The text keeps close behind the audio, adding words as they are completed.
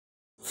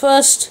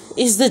First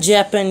is the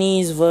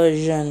Japanese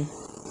version.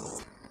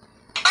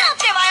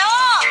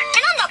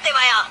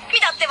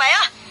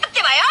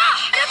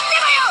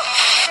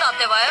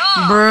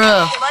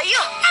 Bruh.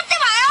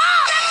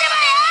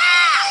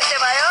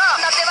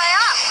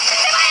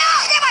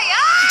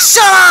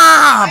 Shut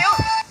up!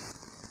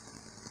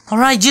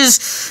 Alright,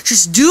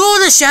 just do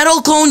the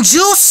shadow clone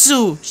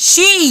jutsu.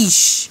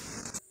 Sheesh.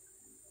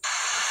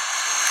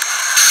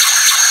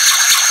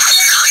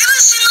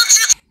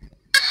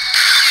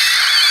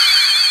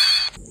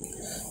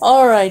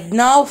 Alright,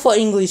 now for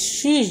English.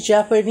 Sheesh,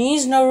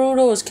 Japanese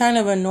Naruto was kind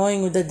of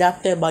annoying with the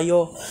date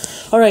bayo.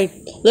 Alright,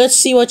 let's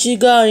see what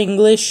you got in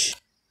English.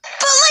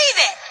 Believe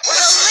it!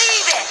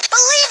 Believe it!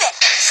 Believe it!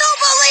 So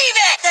believe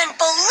it! Then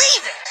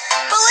believe it!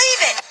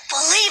 Believe it!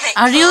 Believe it!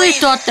 I really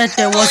thought that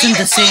there wasn't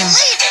the same.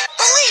 Believe it!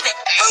 Believe it!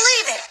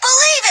 Believe it!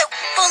 Believe it!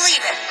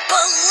 Believe it!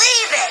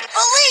 Believe it!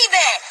 Believe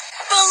it!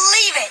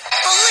 Believe it!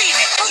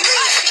 Believe it!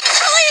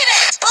 Believe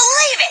it!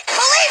 Believe it! Believe it!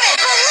 Believe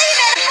it! Believe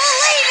it!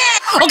 Believe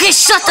it! Okay,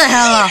 shut the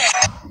hell up!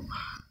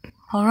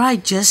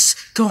 Alright,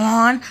 just go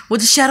on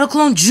with the shadow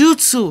clone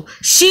jutsu.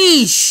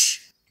 Sheesh!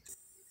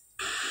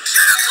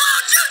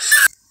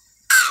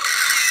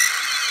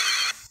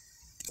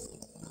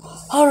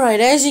 Alright,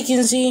 as you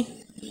can see,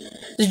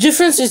 the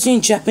difference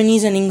between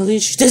Japanese and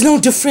English, there's no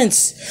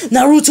difference.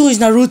 Naruto is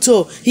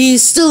Naruto. He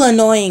is still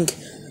annoying.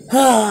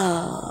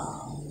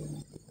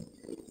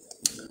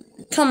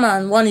 Come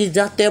on, one is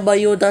date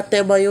bayo,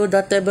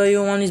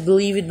 one is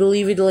believe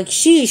it, like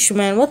sheesh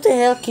man, what the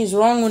heck is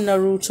wrong with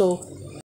Naruto?